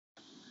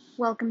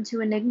Welcome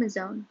to Enigma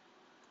Zone.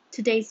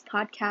 Today's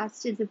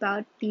podcast is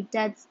about the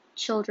Dead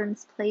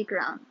Children's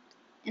Playground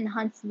in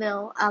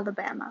Huntsville,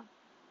 Alabama.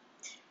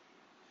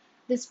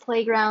 This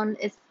playground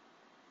is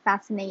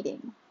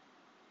fascinating.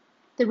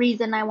 The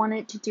reason I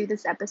wanted to do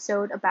this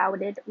episode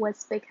about it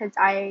was because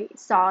I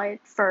saw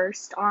it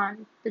first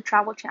on the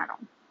Travel Channel.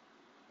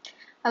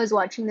 I was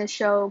watching this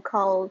show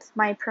called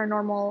My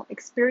Paranormal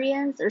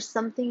Experience or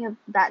something of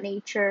that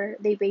nature.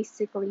 They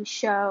basically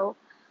show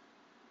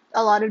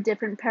a lot of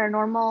different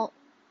paranormal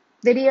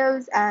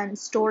videos and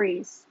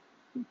stories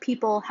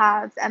people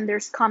have, and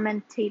there's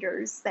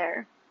commentators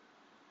there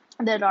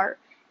that are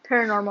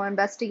paranormal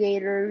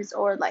investigators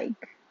or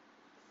like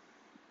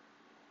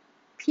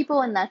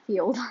people in that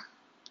field.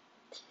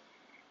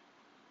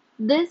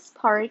 This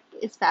park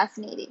is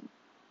fascinating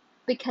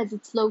because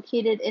it's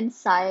located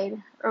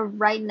inside or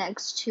right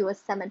next to a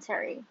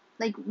cemetery,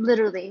 like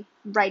literally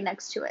right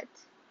next to it.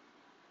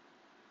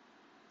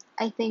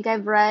 I think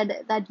I've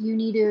read that you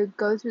need to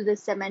go through the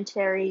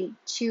cemetery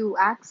to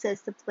access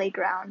the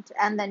playground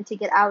and then to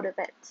get out of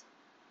it.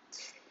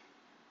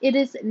 It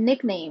is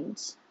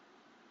nicknamed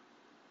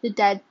the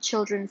Dead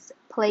Children's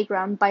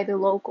Playground by the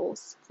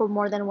locals for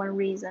more than one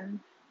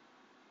reason.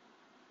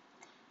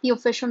 The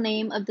official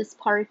name of this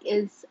park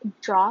is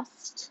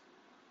Drost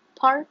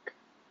Park,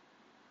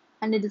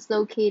 and it is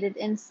located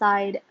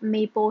inside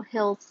Maple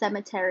Hill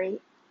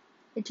Cemetery,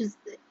 which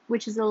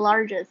is the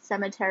largest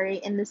cemetery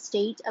in the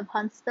state of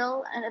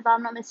Huntsville, and if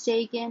I'm not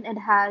mistaken, it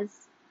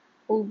has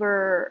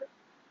over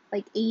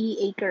like 80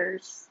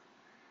 acres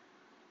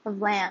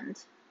of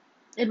land.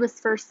 It was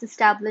first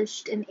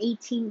established in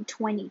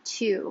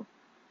 1822.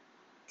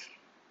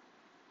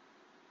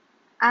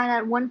 And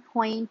at one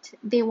point,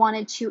 they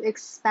wanted to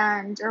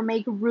expand or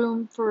make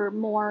room for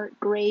more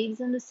graves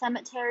in the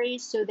cemetery,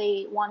 so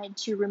they wanted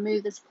to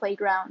remove this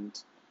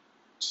playground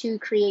to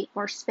create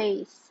more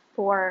space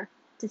for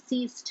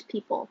deceased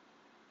people.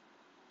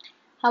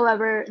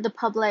 However, the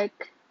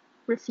public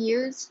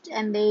refused,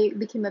 and they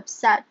became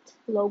upset,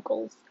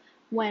 locals,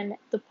 when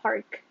the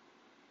park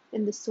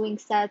and the swing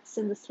sets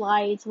and the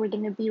slides were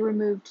going to be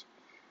removed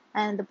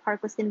and the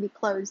park was going to be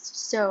closed.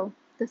 So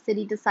the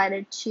city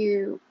decided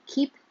to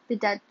keep the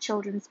Dead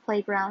Children's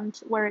Playground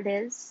where it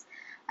is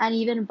and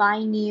even buy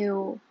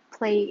new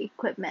play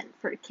equipment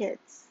for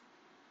kids.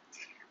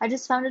 I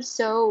just found it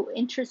so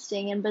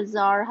interesting and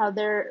bizarre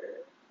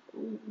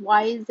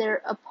why is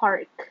there a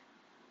park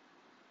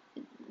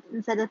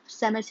instead of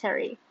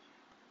cemetery?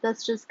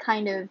 That's just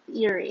kind of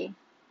eerie.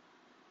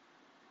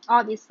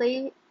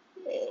 Obviously,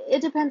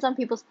 it depends on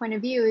people's point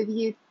of view. If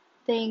you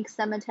think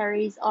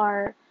cemeteries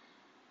are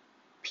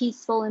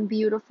peaceful and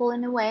beautiful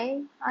in a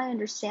way, I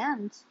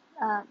understand.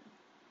 Um,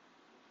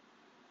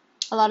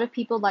 a lot of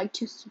people like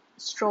to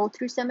stroll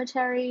through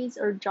cemeteries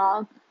or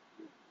jog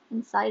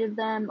inside of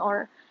them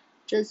or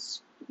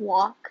just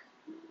walk,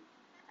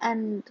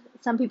 and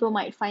some people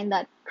might find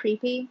that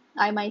creepy.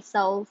 I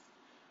myself,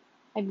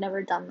 I've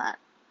never done that.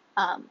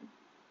 Um,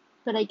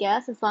 but I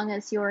guess as long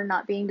as you're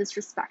not being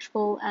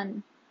disrespectful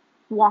and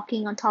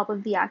walking on top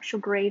of the actual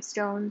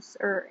gravestones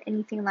or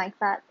anything like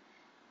that,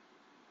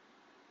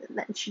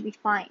 that should be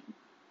fine.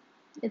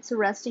 It's a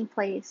resting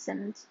place,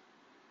 and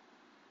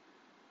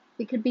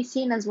it could be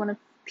seen as one of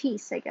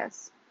peace, I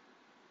guess.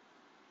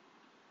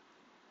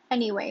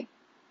 Anyway,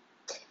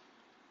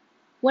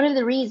 one of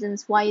the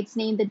reasons why it's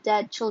named the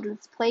Dead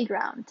Children's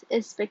Playground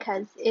is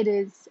because it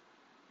is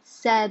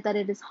said that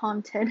it is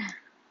haunted.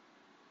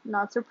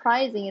 Not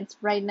surprising, it's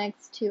right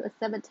next to a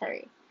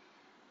cemetery.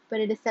 But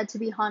it is said to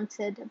be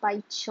haunted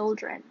by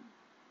children.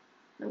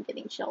 I'm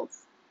getting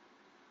chills.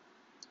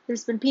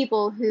 There's been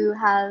people who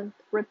have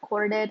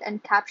recorded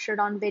and captured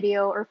on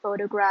video or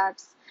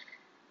photographs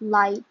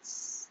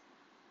lights,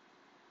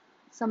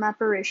 some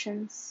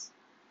apparitions,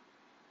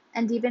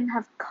 and even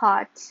have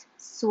caught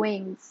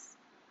swinging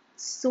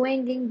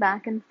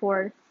back and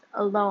forth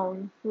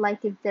alone,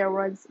 like if there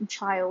was a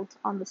child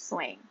on the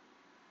swing.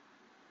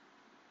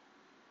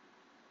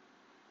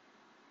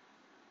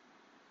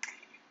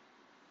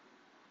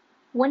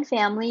 One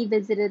family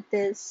visited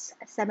this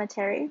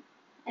cemetery,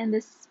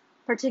 and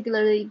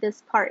particularly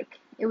this park.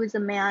 It was a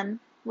man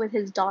with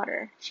his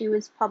daughter. She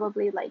was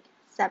probably like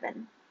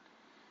 7.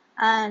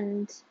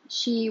 And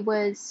she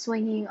was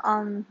swinging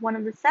on on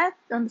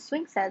the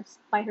swing sets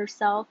by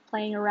herself,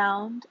 playing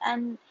around,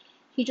 and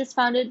he just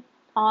found it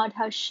odd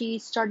how he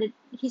started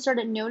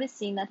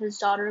noticing that his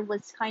daughter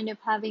was kind of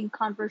having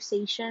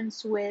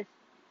conversations with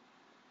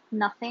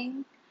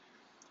nothing.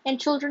 And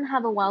children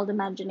have a wild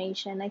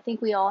imagination. I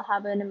think we all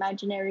have an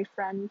imaginary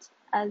friend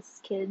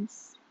as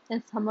kids,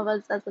 and some of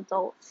us as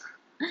adults.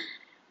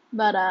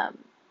 But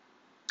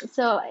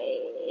so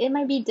it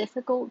might be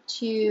difficult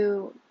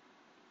to,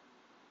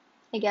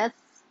 I guess,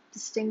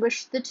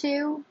 distinguish the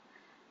two.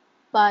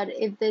 But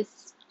if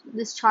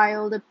this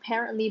child,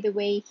 apparently the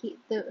way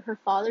her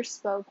father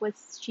spoke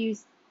was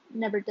she's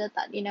never did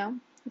that, you know.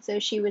 So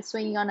she was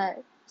swinging on a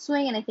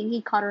swing, and I think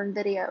he caught her in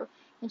video,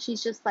 and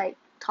she's just like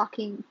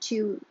talking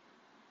to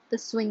the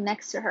swing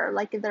next to her,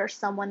 like if there's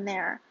someone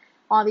there.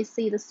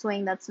 Obviously, the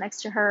swing that's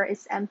next to her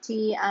is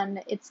empty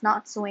and it's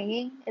not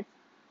swinging.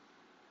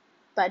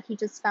 But he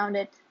just found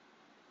it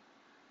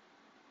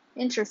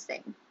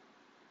interesting.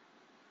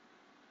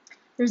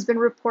 There's been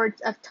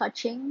reports of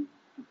touching.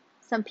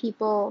 Some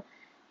people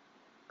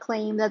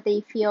claim that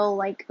they feel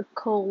like a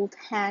cold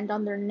hand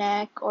on their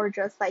neck or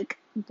just like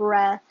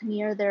breath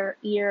near their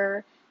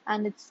ear,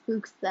 and it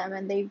spooks them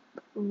and they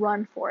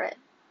run for it.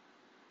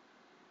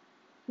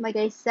 Like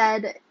I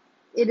said,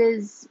 it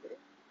is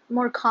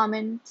more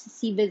common to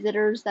see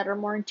visitors that are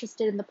more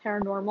interested in the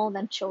paranormal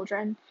than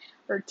children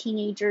or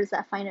teenagers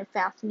that find it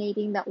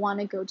fascinating that want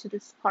to go to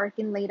this park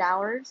in late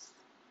hours.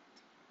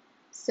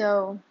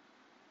 So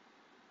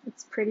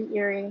it's pretty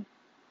eerie.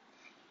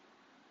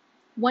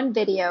 One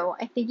video,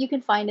 I think you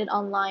can find it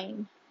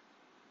online,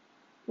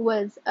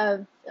 was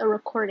of a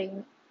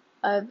recording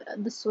of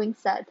the swing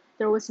set.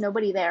 There was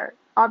nobody there.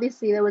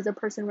 Obviously, there was a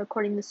person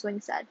recording the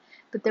swing set,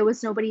 but there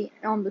was nobody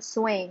on the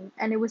swing,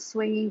 and it was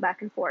swinging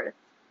back and forth.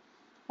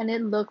 And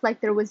it looked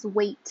like there was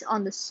weight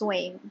on the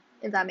swing,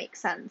 if that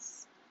makes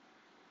sense.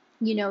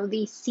 You know,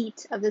 the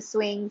seat of the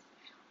swings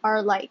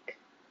are like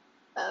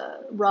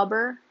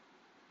rubber,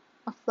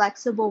 a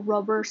flexible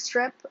rubber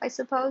strip, I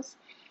suppose.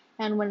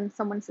 And when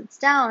someone sits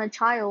down, a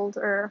child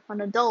or an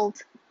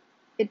adult,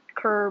 it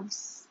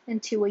curves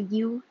into a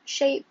U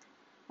shape,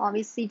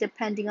 obviously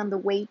depending on the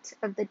weight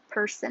of the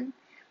person.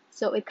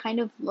 So it kind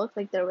of looked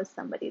like there was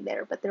somebody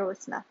there, but there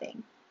was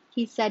nothing.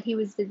 He said he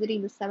was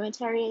visiting the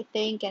cemetery, I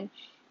think, and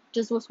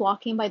just was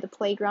walking by the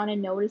playground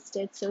and noticed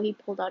it, so he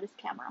pulled out his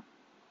camera.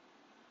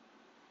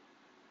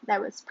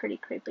 That was pretty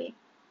creepy.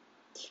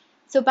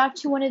 So back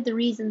to one of the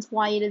reasons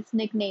why it is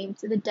nicknamed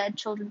the Dead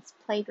Children's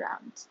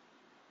Playground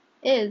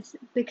is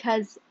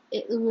because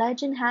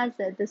legend has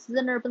it, this is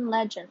an urban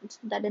legend,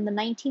 that in the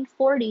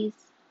 1940s,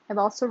 I've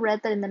also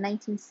read that in the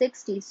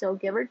 1960s, so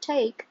give or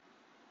take,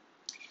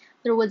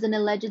 there was an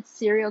alleged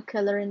serial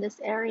killer in this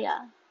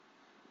area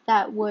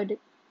that would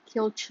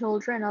kill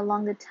children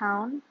along the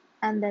town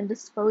and then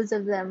dispose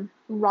of them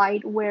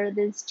right where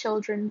this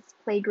children's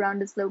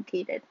playground is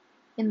located,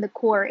 in the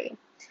quarry.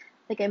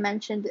 Like I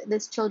mentioned,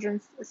 this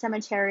children's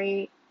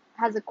cemetery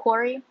has a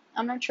quarry.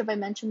 I'm not sure if I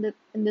mentioned it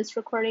in this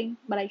recording,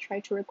 but I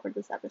tried to record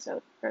this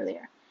episode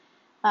earlier.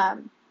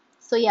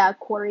 So yeah,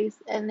 quarries,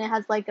 and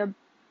it's like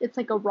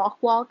a rock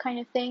wall kind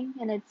of thing,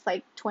 and it's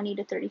like 20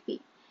 to 30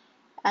 feet.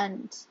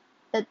 And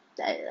that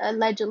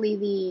allegedly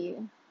the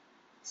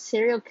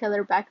serial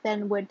killer back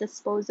then would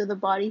dispose of the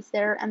bodies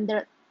there, and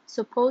there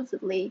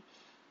supposedly,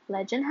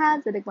 legend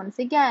has it once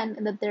again,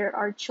 that there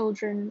are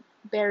children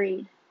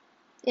buried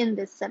in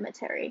this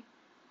cemetery.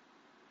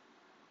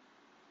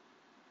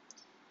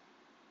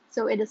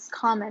 So it is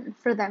common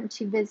for them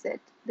to visit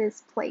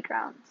this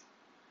playground.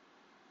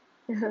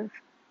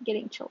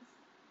 Getting chills.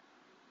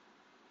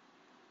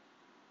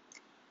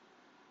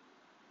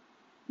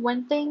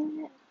 One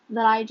thing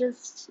that I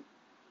just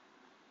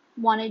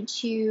wanted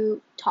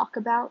to talk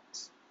about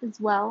as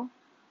well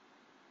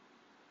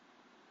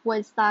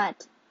was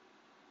that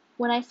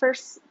when I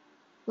first,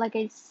 like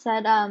I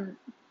said,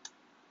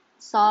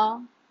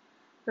 saw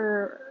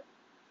or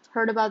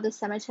heard about the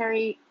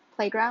cemetery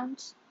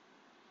playground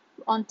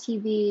on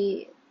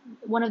TV,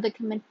 one of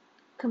the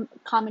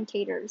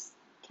commentators,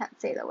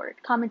 can't say the word,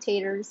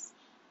 commentators,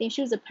 I think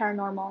she was a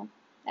paranormal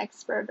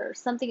expert or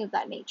something of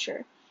that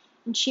nature,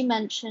 and she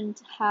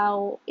mentioned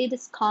how it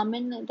is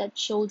common that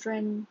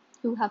children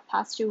who have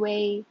passed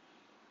away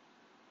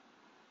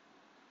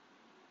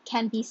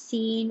can be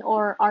seen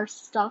or are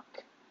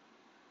stuck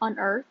on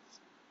Earth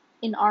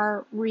in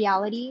our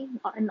reality,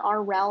 in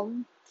our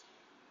realm,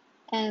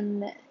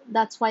 and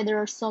that's why there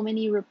are so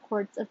many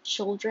reports of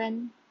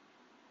children,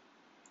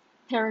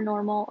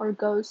 paranormal or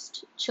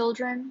ghost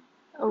children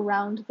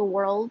around the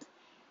world,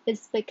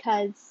 is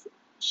because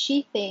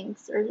she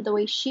thinks, or the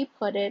way she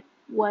put it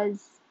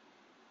was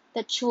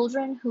that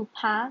children who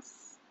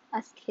pass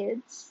as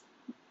kids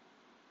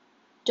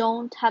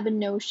don't have a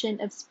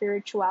notion of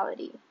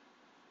spirituality,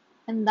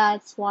 and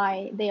that's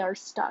why they are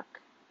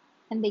stuck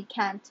and they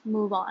can't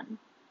move on.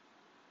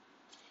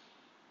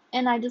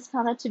 And I just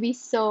found that to be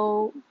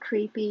so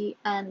creepy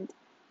and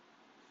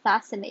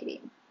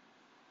fascinating.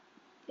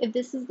 If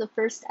this is the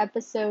first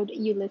episode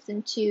you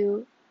listen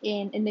to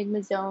in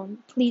Enigma Zone,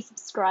 please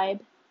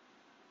subscribe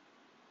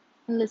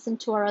and listen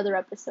to our other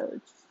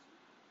episodes.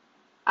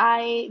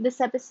 This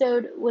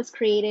episode was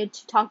created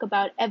to talk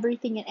about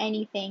everything and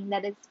anything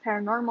that is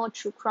paranormal,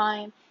 true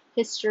crime,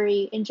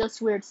 history, and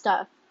just weird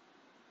stuff.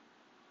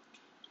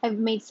 I've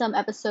made some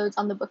episodes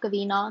on the Book of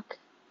Enoch,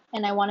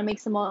 and I want to make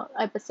some more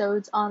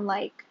episodes on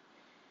like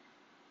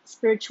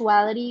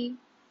spirituality,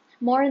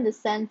 more in the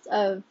sense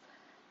of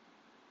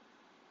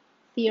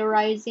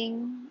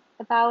theorizing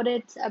about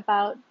it,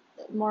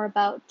 more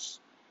about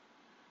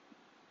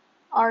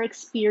our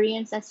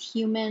experience as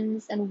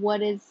humans and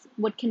what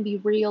can be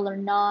real or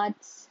not,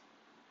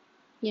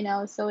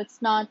 so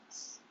it's not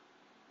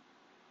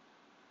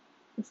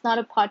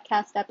a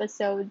podcast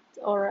episode,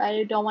 or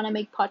I don't want to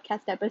make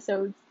podcast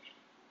episodes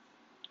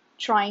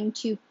trying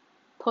to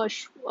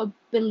push a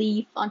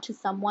belief onto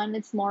someone.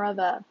 It's more of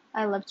a,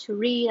 I love to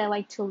read, I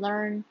like to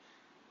learn,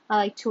 I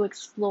like to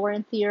explore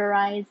and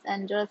theorize,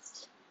 and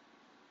just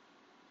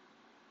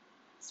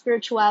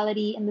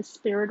spirituality and the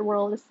spirit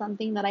world is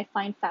something that I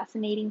find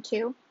fascinating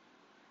too.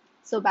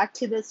 So back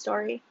to this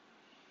story.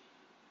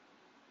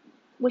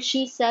 What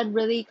she said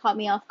really caught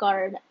me off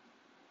guard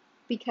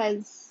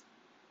because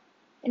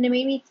and it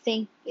made me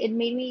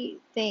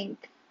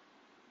think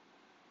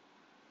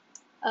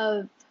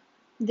of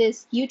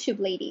this YouTube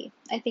lady.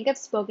 I think I've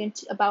spoken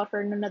about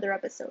her in another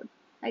episode.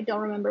 I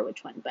don't remember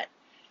which one, but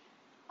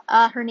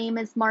her name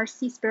is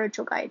Marcy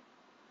Spiritual Guide.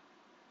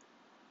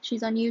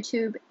 She's on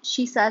YouTube.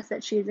 She says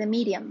that she's a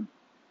medium.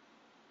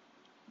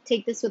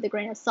 Take this with a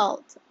grain of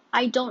salt.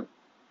 I don't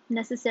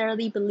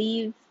necessarily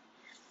believe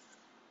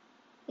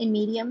in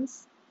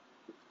mediums.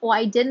 Well,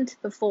 I didn't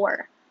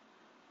before.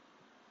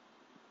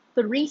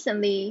 But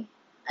recently,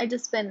 I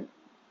just been,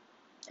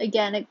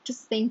 again,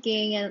 just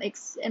thinking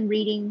and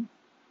reading,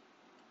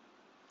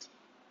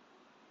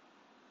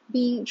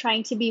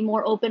 trying to be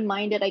more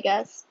open-minded, I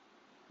guess.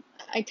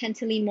 I tend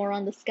to lean more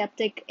on the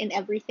skeptic in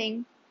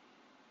everything.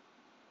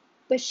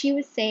 But she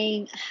was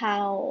saying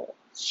how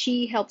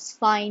she helps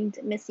find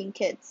missing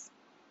kids.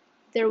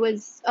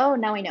 Oh,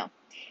 now I know.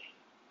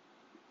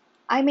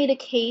 I made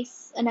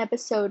an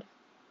episode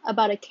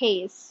about a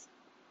case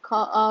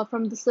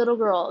from this little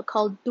girl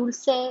called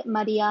Dulce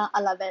Maria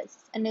Alaves,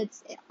 and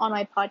it's on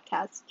my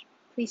podcast.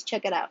 Please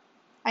check it out.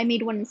 I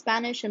made one in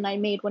Spanish and I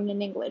made one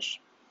in English.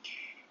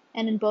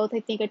 And in both, I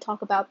think I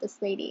talk about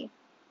this lady.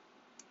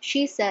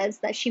 She says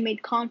that she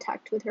made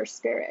contact with her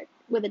spirit,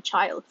 with a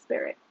child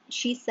spirit.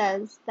 She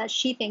says that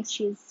she thinks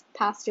she's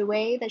passed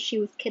away, that she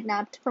was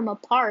kidnapped from a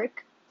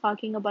park,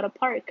 talking about a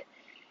park,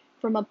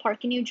 from a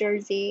park in New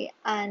Jersey,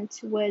 and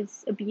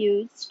was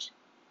abused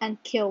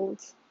and killed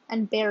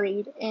and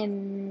buried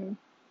in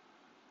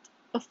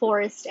a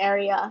forest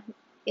area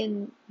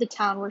in the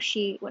town where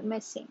she went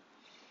missing.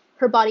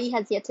 Her body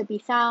has yet to be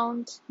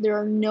found. There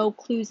are no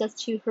clues as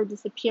to her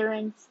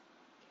disappearance.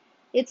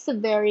 It's a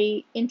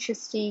very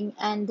interesting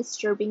and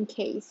disturbing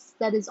case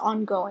that is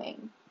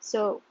ongoing.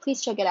 So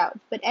please check it out.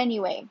 But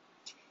anyway,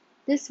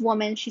 this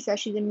woman, she says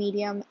she's a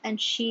medium, and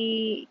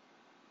she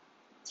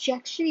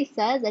actually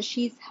says that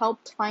she's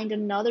helped find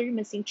another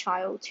missing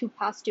child who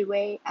passed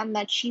away, and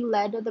that she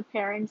led the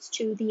parents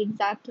to the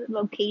exact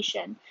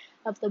location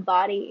of the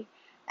body.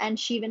 And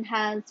she even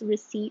has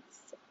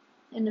receipts,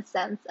 in the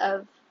sense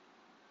of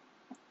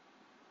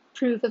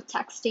proof of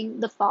texting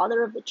the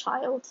father of the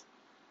child,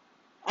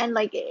 and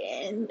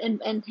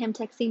him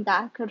texting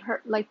back at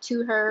her,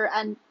 to her,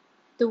 and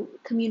the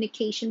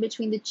communication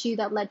between the two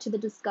that led to the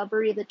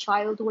discovery of the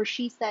child, where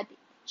she said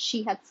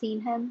she had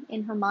seen him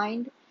in her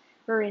mind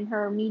or in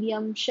her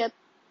mediumship.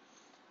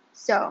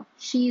 So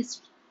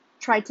she's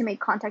tried to make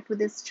contact with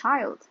this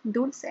child,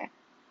 Dulce,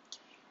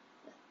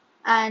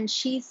 and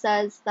she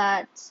says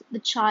that the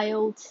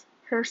child,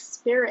 her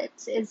spirit,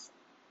 is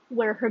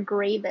where her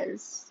grave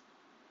is.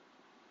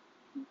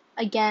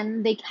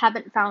 Again, they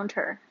haven't found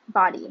her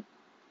body.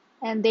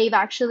 And they've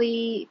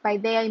actually, by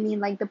they I mean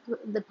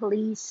the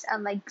police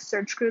and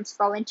search groups,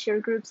 volunteer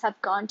groups,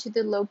 have gone to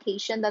the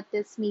location that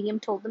this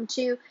medium told them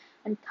to,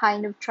 and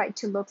kind of tried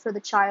to look for the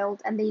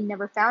child, and they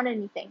never found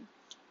anything.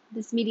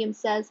 This medium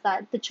says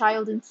that the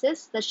child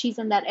insists that she's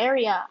in that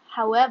area.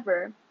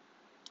 However,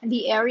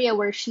 the area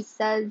where she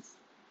says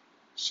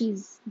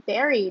she's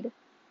buried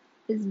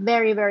is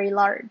very, very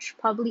large,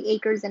 probably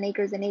acres and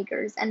acres and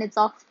acres, and it's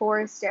all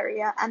forest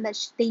area, and that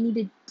they need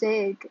to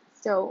dig.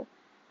 So,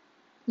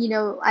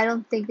 I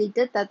don't think they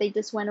did that. They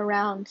just went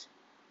around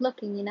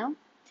looking.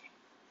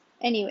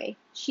 Anyway,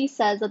 she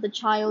says that the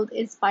child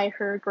is by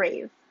her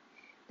grave,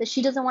 that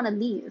she doesn't want to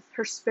leave.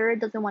 Her spirit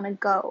doesn't want to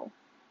go,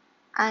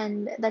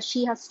 and that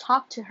she has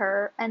talked to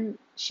her, and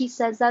she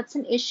says that's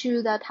an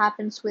issue that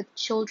happens with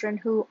children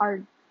who are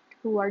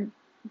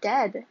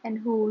dead and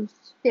whose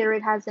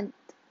spirit hasn't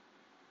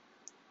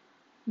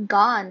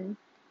gone.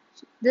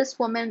 This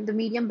woman, the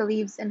medium,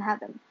 believes in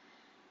heaven.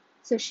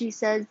 So she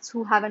says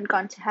who haven't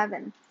gone to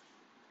heaven.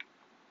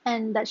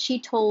 And that she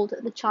told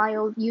the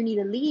child, you need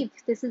to leave.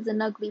 This is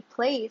an ugly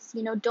place.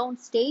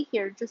 Don't stay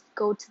here. Just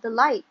go to the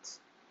light.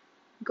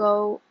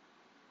 Go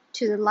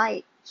to the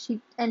light. She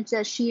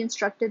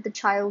instructed the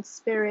child's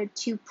spirit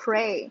to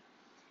pray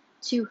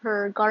to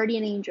her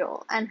guardian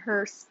angel and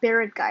her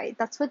spirit guide.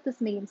 That's what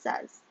this medium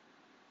says.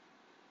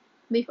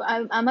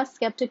 I'm a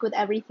skeptic with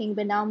everything,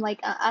 but now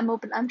I'm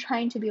open. I'm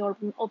trying to be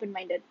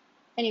open-minded.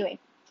 Anyway,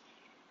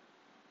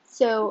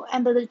 so,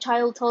 and the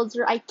child tells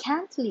her, I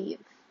can't leave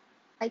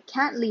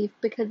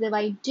because if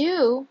I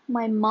do,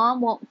 my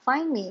mom won't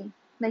find me.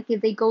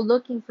 If they go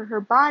looking for her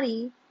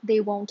body,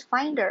 they won't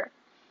find her.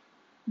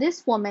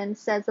 This woman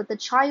says that the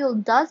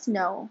child does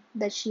know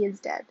that she is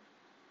dead,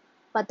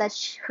 but that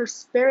her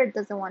spirit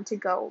doesn't want to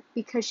go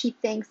because she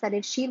thinks that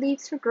if she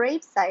leaves her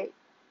gravesite,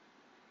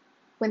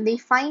 when they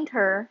find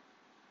her,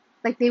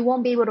 they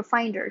won't be able to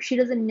find her. She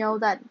doesn't know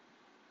that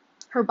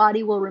her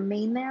body will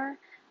remain there,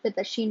 but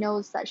that she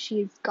knows that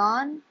she's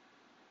gone.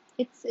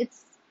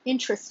 It's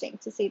interesting,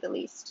 to say the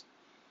least.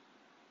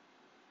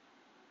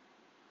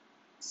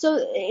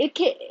 So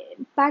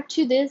back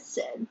to this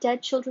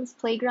dead children's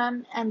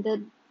playground and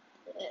the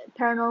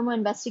paranormal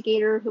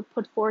investigator who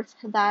put forth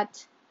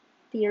that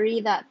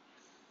theory that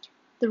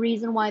the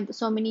reason why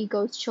so many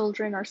ghost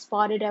children are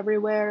spotted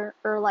everywhere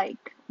or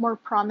like more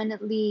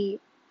prominently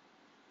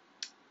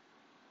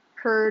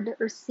heard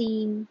or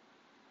seen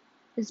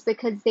is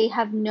because they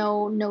have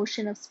no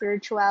notion of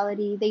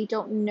spirituality. They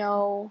don't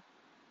know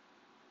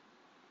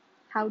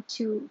how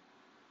to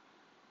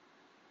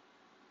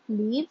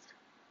leave,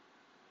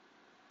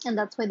 and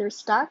that's why they're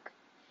stuck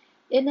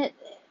in it.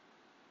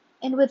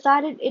 And with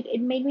that,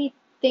 it made me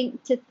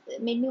it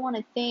made me want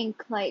to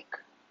think like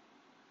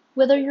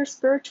whether you're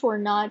spiritual or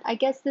not. I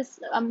guess this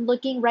I'm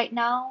looking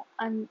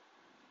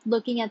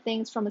at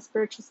things from a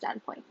spiritual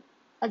standpoint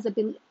as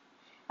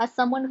as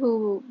someone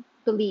who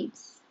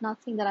believes. Not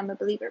saying that I'm a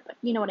believer, but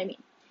you know what I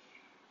mean.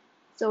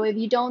 So if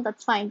you don't,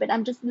 that's fine. But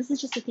this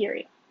is just a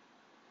theory.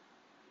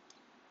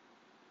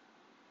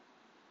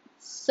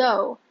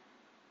 So,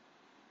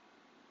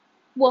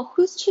 well,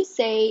 who's to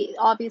say,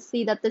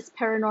 obviously, that this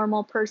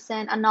paranormal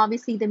person and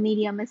obviously the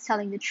medium is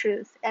telling the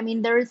truth? I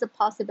mean, there is a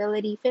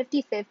possibility,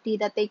 50-50,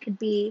 that they could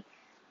be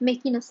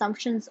making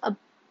assumptions of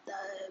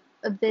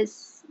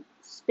this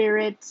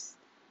spirit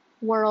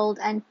world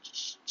and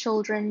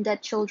children,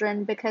 dead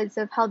children, because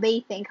of how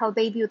they think, how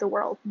they view the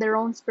world, their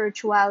own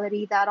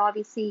spirituality that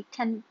obviously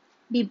can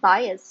be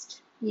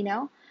biased, you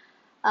know?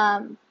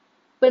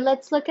 But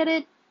let's look at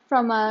it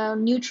from a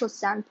neutral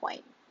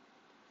standpoint.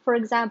 For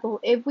example,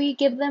 if we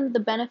give them the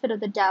benefit of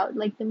the doubt,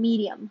 like the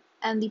medium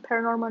and the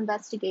paranormal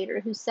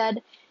investigator who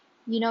said,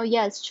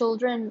 yes,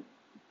 children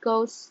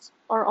ghosts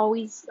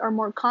are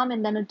more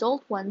common than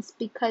adult ones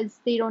because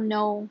they don't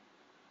know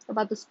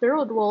about the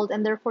spirit world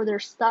and therefore they're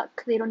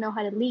stuck. They don't know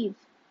how to leave.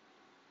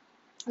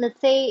 Let's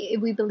say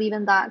if we believe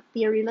in that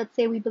theory, let's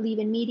say we believe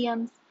in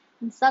mediums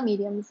and some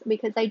mediums,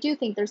 because I do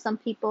think there's some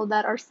people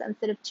that are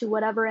sensitive to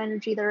whatever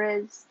energy there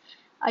is.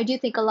 I do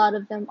think a lot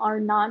of them are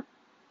not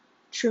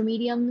true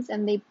mediums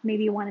and they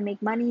maybe want to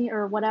make money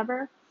or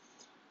whatever.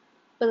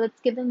 But let's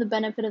give them the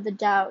benefit of the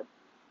doubt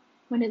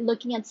when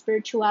looking at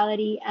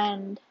spirituality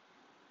and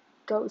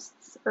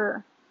ghosts,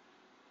 or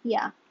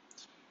yeah.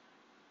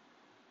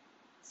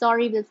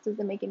 Sorry if this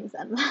doesn't make any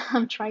sense.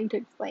 I'm trying to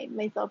explain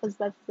myself as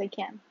best as I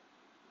can.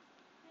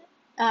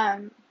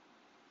 Um,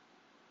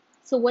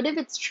 so what if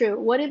it's true?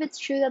 What if it's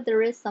true that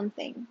there is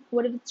something?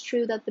 What if it's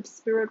true that the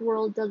spirit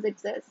world does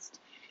exist?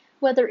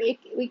 Whether it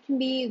can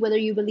be whether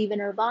you believe in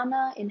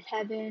nirvana, in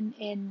heaven,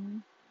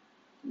 in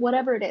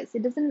whatever it is.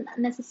 It doesn't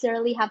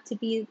necessarily have to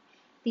be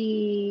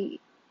the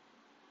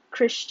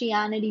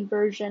Christianity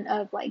version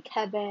of like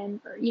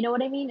heaven, or you know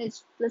what I mean?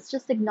 Let's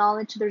just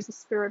acknowledge there's a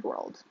spirit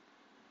world.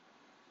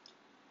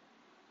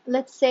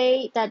 Let's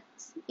say that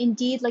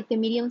indeed, like the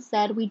medium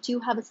said, we do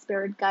have a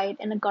spirit guide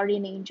and a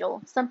guardian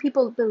angel. Some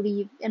people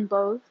believe in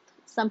both.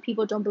 Some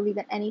people don't believe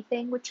in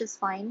anything, which is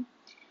fine.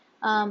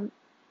 Um,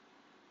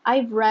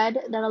 I've read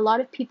that a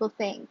lot of people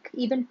think,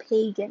 even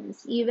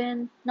pagans,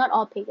 even not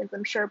all pagans,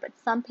 I'm sure, but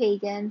some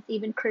pagans,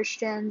 even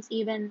Christians,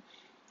 even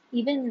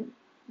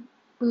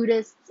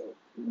Buddhists,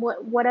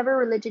 whatever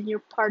religion you're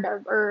part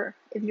of, or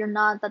if you're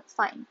not, that's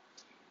fine.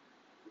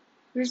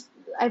 There's,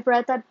 I've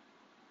read that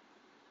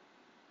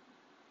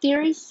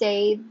theories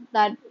say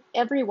that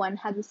everyone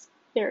has a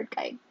spirit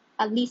guide,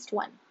 at least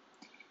one.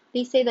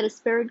 They say that a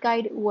spirit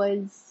guide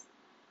was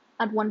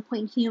at one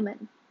point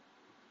human.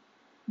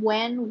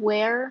 When,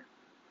 where,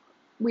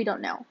 we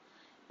don't know.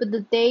 But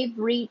that they've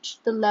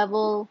reached the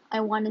level, I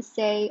want to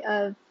say,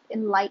 of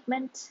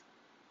enlightenment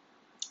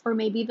or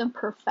maybe even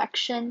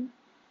perfection,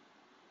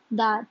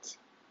 that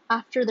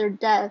after their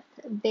death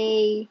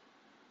they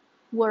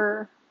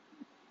were,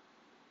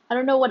 I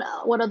don't know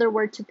what other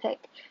word to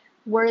pick,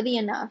 worthy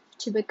enough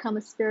to become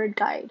a spirit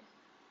guide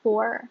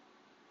for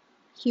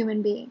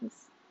human beings.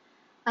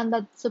 And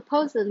that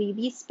supposedly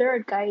these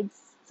spirit guides,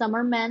 some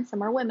are men,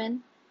 some are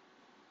women,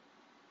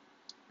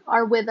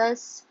 are with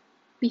us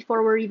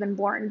before we're even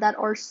born, that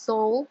our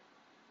soul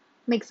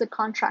makes a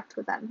contract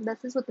with them.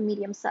 This is what the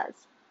medium says.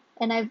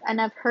 And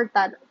I've heard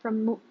that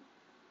from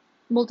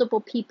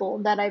multiple people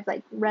that I've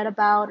like read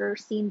about or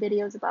seen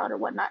videos about or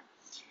whatnot,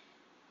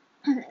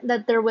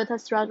 that they're with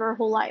us throughout our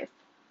whole life.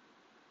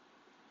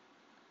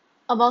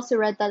 I've also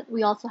read that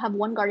we also have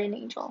one guardian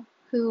angel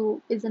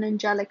who is an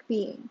angelic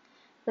being,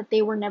 that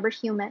they were never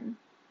human.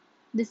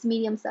 This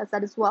medium says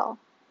that as well.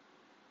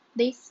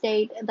 They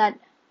state that,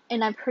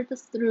 and I've heard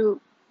this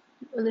through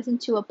listen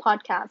to a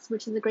podcast,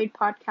 which is a great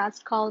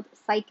podcast called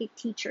Psychic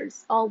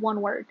Teachers, all one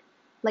word,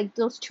 like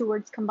those two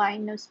words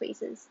combined, no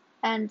spaces,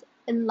 and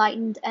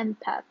enlightened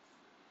empaths.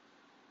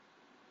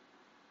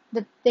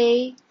 That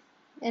they,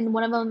 and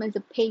one of them is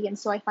a pagan,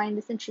 so I find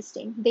this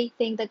interesting. They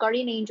think that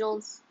guardian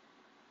angels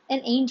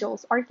and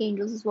angels,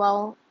 archangels as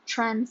well,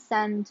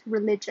 transcend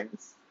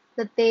religions.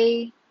 That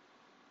they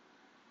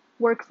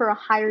work for a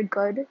higher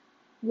good,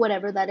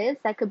 whatever that is.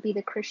 That could be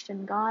the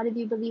Christian God if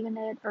you believe in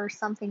it, or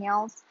something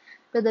else.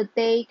 But that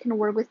they can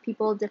work with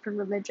people of different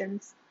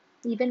religions,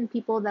 even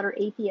people that are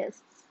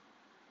atheists.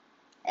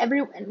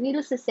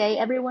 Needless to say,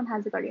 everyone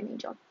has a guardian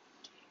angel.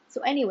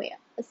 So anyway,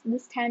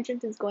 this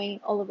tangent is going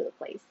all over the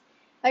place.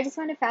 I just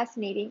find it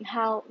fascinating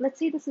how, let's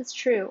say this is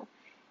true,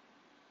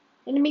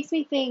 and it makes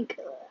me think.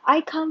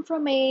 I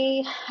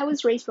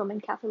was raised Roman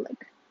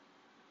Catholic.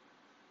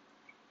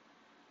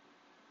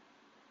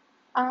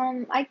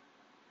 I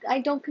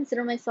don't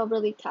consider myself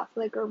really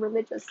Catholic or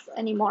religious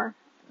anymore.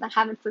 I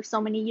haven't for so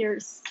many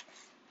years.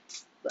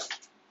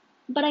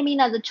 But I mean,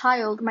 as a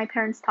child, my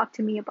parents talked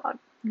to me about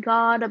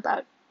God,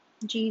 about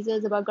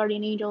Jesus, about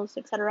guardian angels,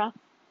 etc.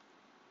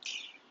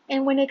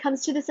 And when it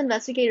comes to this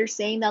investigator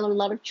saying that a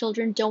lot of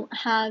children don't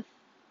have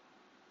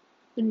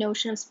the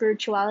notion of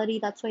spirituality,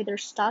 that's why they're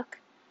stuck,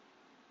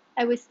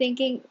 I was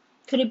thinking,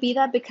 could it be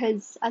that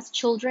because as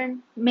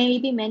children,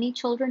 maybe many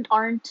children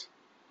aren't,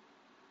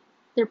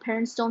 their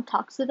parents don't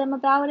talk to them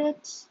about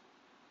it?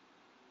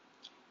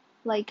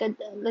 Like,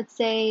 let's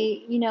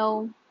say, they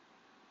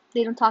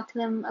don't talk to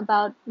them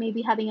about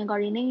maybe having a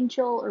guardian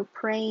angel or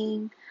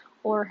praying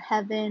or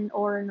heaven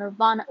or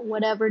nirvana,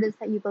 whatever it is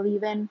that you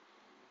believe in.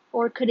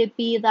 Or could it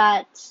be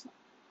that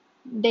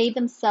they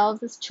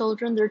themselves, as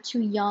children, they're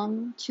too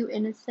young, too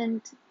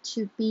innocent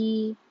to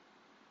be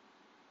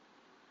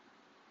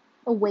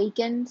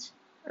awakened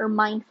or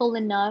mindful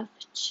enough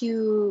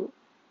to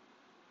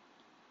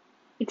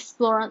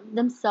explore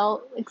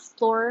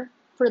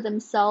for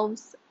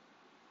themselves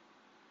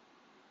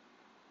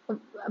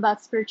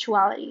about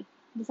spirituality?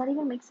 Does that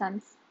even make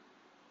sense?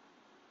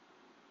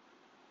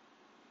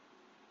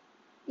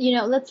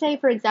 Let's say,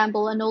 for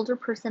example, an older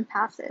person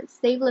passes.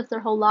 They've lived their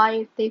whole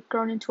life, they've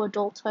grown into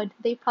adulthood,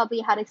 they've probably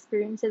had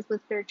experiences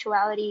with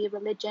spirituality,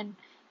 religion,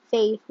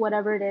 faith,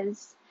 whatever it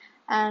is,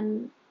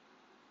 and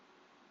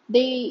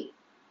they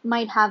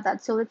might have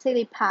that. So let's say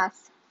they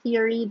pass.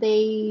 Theory,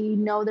 they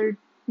know they're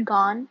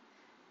gone.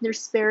 Their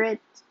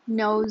spirit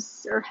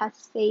knows or has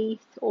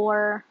faith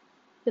or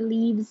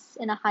believes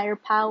in a higher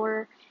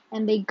power,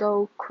 and they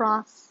go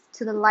cross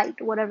to the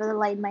light, whatever the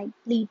light might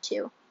lead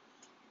to.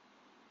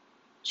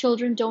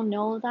 Children don't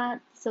know that,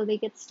 so they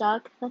get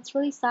stuck. That's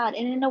really sad.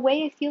 And in a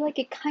way, I feel like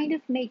it kind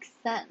of makes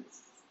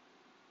sense.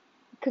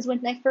 Because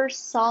when I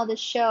first saw the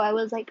show, I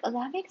was like, oh,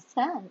 that makes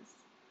sense.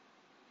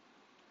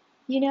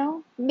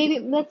 Maybe,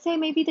 let's say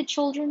maybe the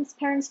children's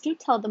parents do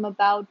tell them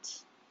about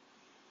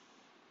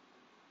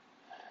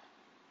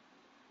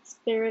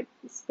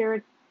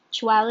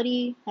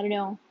spirituality. I don't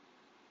know.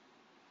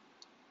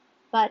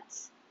 But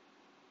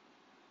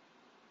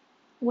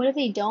what if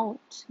they don't?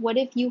 What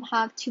if you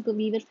have to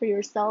believe it for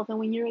yourself? And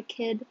when you're a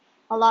kid,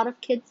 a lot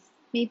of kids,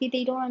 maybe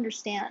they don't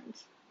understand.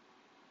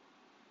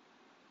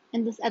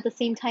 And at the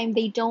same time,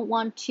 they don't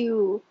want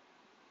to,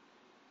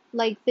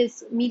 like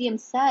this medium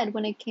said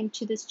when it came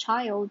to this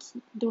child,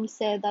 Dulce,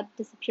 that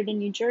disappeared in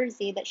New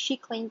Jersey, that she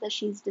claims that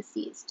she's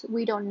deceased.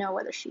 We don't know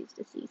whether she's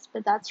deceased,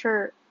 but that's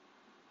her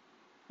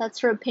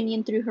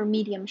opinion through her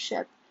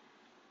mediumship.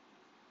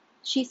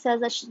 She says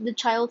that the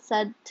child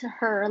said to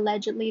her,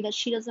 allegedly, that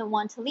she doesn't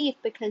want to leave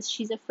because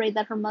she's afraid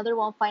that her mother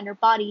won't find her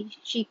body.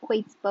 She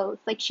equates both.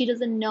 Like, she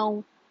doesn't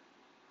know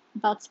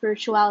about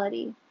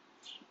spirituality.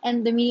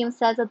 And the medium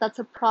says that that's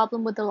a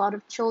problem with a lot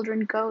of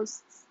children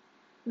ghosts,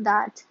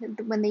 that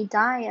when they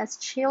die as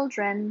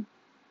children,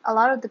 a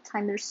lot of the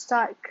time they're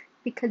stuck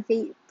because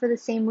for the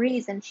same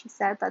reason, she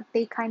said, that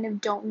they kind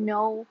of don't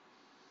know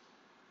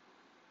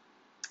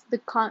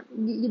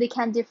they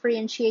can't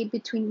differentiate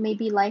between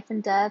maybe life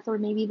and death, or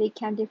maybe they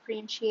can't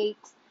differentiate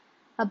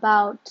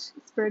about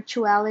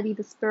spirituality,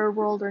 the spirit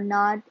world or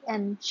not.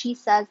 And she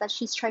says that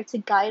she's tried to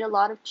guide a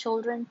lot of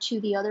children to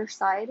the other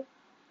side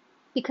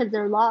because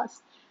they're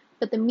lost.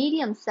 But the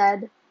medium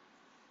said,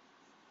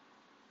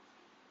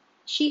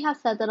 she has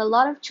said that a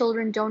lot of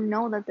children don't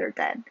know that they're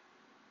dead.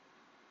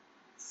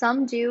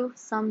 Some do,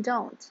 some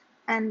don't.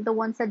 And the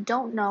ones that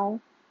don't know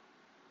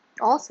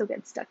also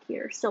get stuck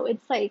here. So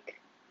it's like,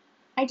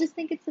 I just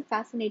think it's a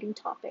fascinating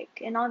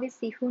topic. And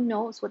obviously, who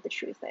knows what the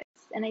truth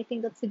is? And I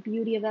think that's the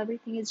beauty of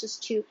everything, is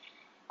just to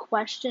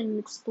question,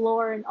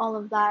 explore, and all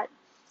of that.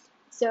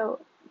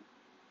 So,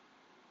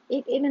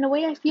 in a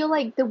way, I feel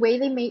like the way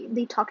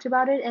they talked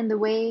about it, and the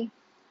way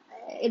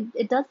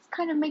it does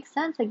kind of make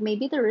sense. Like,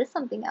 maybe there is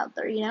something out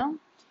there,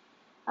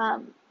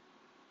 Um,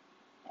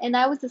 and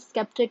I was a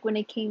skeptic when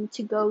it came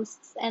to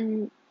ghosts,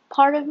 and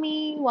part of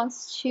me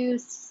wants to,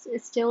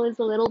 still is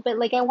a little bit,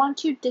 like, I want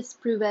to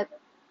disprove it,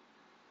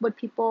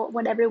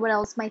 what everyone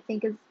else might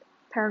think is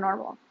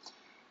paranormal.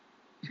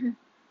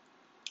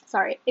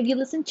 Sorry. If you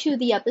listen to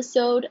the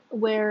episode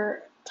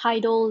where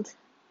titled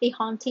A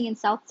Haunting in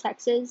South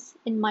Texas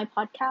in my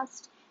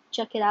podcast,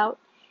 check it out.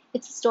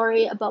 It's a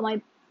story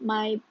about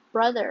my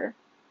brother.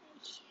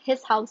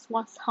 His house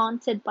was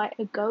haunted by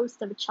a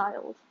ghost of a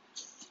child.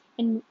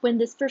 And when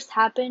this first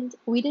happened,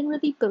 we didn't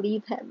really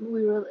believe him.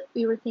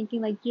 We were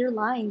thinking, like, you're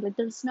lying. Like,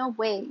 there's no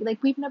way.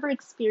 Like, we've never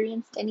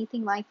experienced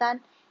anything like that.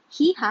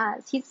 He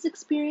has. He's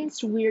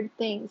experienced weird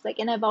things. Like,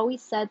 and I've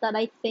always said that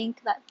I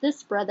think that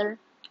this brother,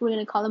 we're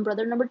gonna call him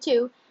brother number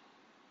 2,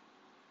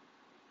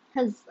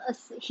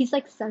 he's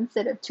like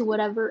sensitive to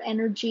whatever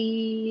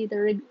energy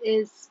there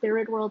is,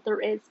 spirit world there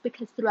is,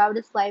 because throughout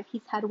his life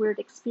he's had weird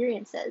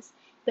experiences.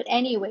 But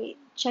anyway,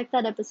 check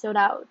that episode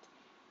out.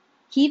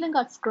 He even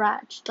got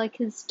scratched. Like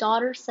his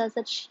daughter says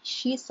that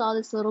she saw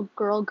this little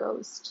girl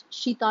ghost.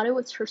 She thought it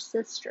was her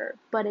sister,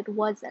 but it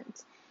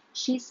wasn't.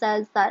 She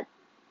says that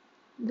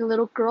the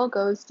little girl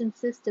ghost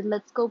insisted,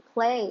 let's go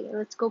play,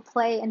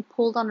 and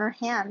pulled on her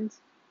hand.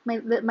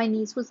 My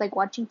niece was like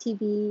watching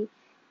TV,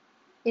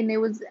 and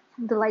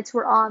the lights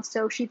were off,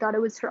 so she thought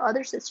it was her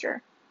other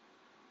sister.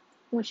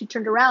 When she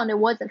turned around, it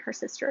wasn't her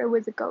sister. It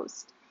was a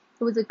ghost.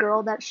 It was a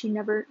girl that she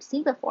never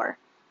seen before,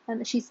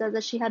 and she said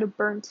that she had a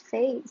burnt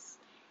face.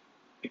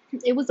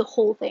 It was a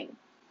whole thing.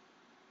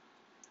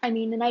 I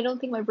mean, and I don't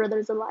think my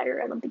brother's a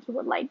liar. I don't think he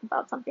would lie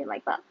about something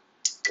like that.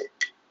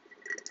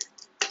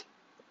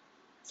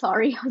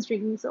 Sorry, I was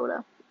drinking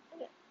soda.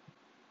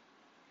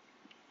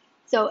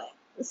 So,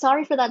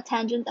 sorry for that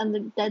tangent and the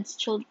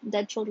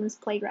dead children's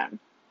playground,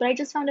 but I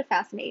just found it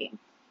fascinating.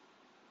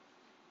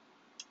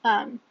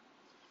 Um,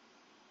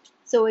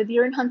 so if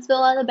you're in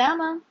Huntsville,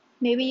 Alabama,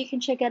 maybe you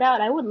can check it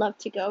out. I would love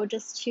to go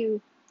just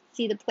to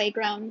see the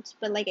playground,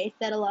 but like I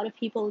said, a lot of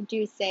people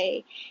do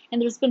say,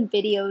 and there's been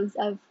videos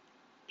of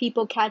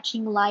people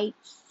catching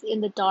lights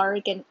in the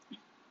dark and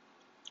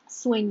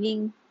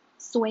swings,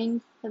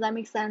 if that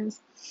makes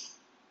sense,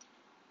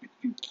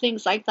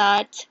 things like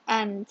that,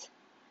 and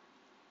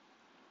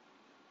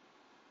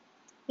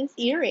it's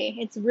eerie.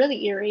 It's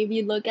really eerie. If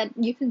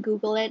you can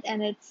Google it,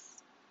 and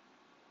it's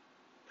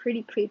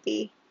pretty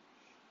creepy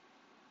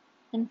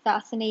and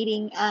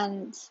fascinating,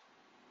 and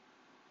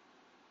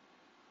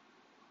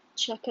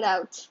check it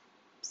out.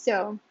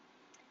 So,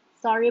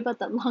 sorry about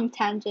that long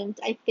tangent.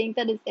 I think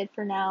that is it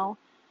for now.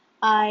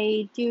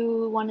 I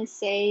do want to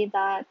say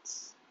that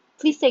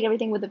please take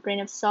everything with a grain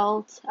of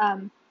salt.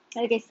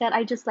 Like I said,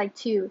 I just like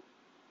to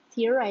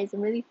theorize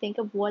and really think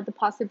of what the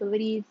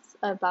possibilities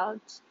about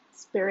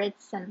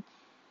spirits and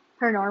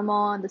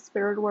paranormal and the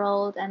spirit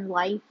world and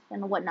life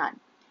and whatnot.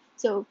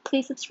 So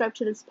please subscribe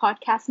to this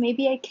podcast.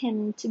 Maybe I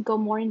can go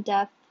more in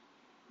depth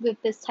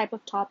with this type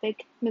of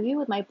topic, maybe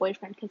with my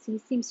boyfriend, because he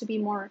seems to be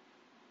more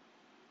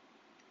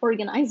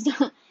organized.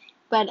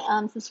 But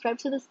subscribe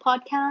to this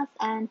podcast,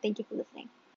 and thank you for listening.